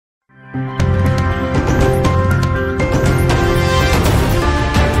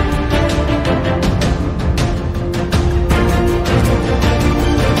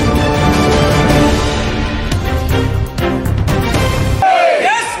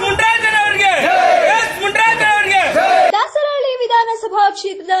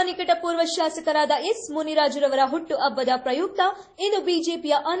ಶಾಸಕರಾದ ಎಸ್ ಮುನಿರಾಜುರವರ ಹುಟ್ಟು ಹಬ್ಬದ ಪ್ರಯುಕ್ತ ಇಂದು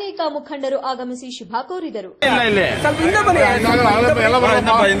ಬಿಜೆಪಿಯ ಅನೇಕ ಮುಖಂಡರು ಆಗಮಿಸಿ ಶುಭ ಕೋರಿದರು.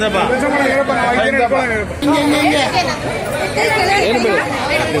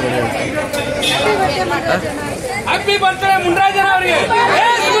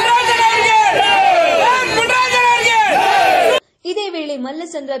 ಇದೇ ವೇಳೆ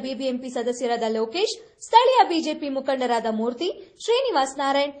ಮಲ್ಲಸಂದ್ರ ಬಿಬಿಎಂಪಿ ಸದಸ್ಯರಾದ ಲೋಕೇಶ್, ಸ್ಥಳೀಯ ಬಿಜೆಪಿ ಮುಖಂಡರಾದ ಮೂರ್ತಿ, ಶ್ರೀನಿವಾಸ್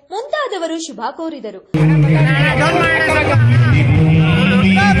ನಾರಾಯಣ್ ಮುಂತಾದವರು ಶುಭ ಕೋರಿದರು.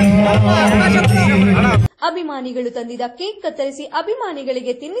 ಅಭಿಮಾನಿಗಳು ತಂದಿದ್ದ ಕೇಕ್ ಕತ್ತರಿಸಿ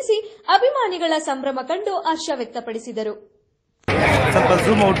ಅಭಿಮಾನಿಗಳಿಗೆ ತಿನ್ನಿಸಿ ಅಭಿಮಾನಿಗಳ ಸಂಭ್ರಮ ಕಂಡು ಹರ್ಷ ವ್ಯಕ್ತಪಡಿಸಿದರು.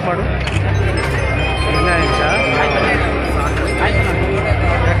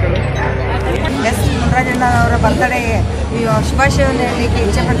 ಎಸ್ ಮುನಿರಾಜಣ್ಣ ಅವರ ಬರ್ತ್ಡೇಗೆ ಶುಭಾಶಯವನ್ನು ಹೇಳಲಿಕ್ಕೆ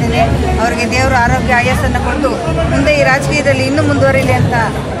ಇಚ್ಛೆಪಡ್ತೇನೆ. ಅವರಿಗೆ ದೇವರು ಆರೋಗ್ಯ ಆಯಸ್ಸನ್ನು ಕೊಟ್ಟು ಮುಂದೆ ಈ ರಾಜಕೀಯದಲ್ಲಿ ಇನ್ನೂ ಮುಂದುವರಿಲಿ ಅಂತ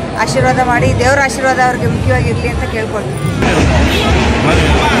ಆಶೀರ್ವಾದ ಮಾಡಿ, ದೇವರ ಆಶೀರ್ವಾದ ಅವರಿಗೆ ಮುಖ್ಯವಾಗಿರಲಿ ಅಂತ ಕೇಳ್ಕೊಳ್ತೀನಿ.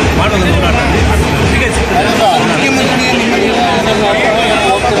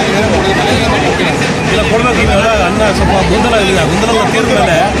 ಅನ್ನ ಸ್ವಲ್ಪ ಗೊಂದಲ ತೀರಿದ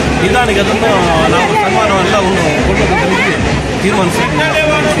ಮೇಲೆ ನಿಧಾನಿಗೆ ಅದನ್ನು ನಾವು ಸನ್ಮಾನವೆಲ್ಲ ಕೊಡಬೇಕು ತೀರ್ಮಾನಿಸಿದ್ದೀವಿ.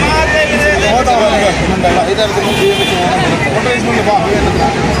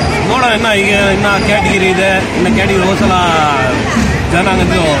 ನೋಡೋಣ, ಇನ್ನ ಕ್ಯಾಟಗಿರಿ ಇದೆ. ಇನ್ನು ಕ್ಯಾಟಗಿರಿ ಹೋದ್ಸಲ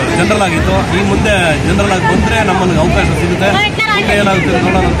ಜನಾಂಗದ್ದು ಜನರಲ್ ಆಗಿತ್ತು. ಈ ಮುಂದೆ ಜನರಲ್ ಆಗಿ ಬಂದರೆ ನಮ್ಮನ್ನು ಅವಕಾಶ ಸಿಗುತ್ತೆ. ಮುಂದೆ ಏನಾಗುತ್ತೆ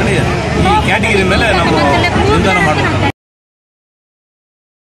ನೋಡೋಣ ಅಂತೇಳಿ ಈ ಕ್ಯಾಟಗಿರಿ ಮೇಲೆ ನಾವು ನಿರ್ಧಾರ ಮಾಡಬೇಕು.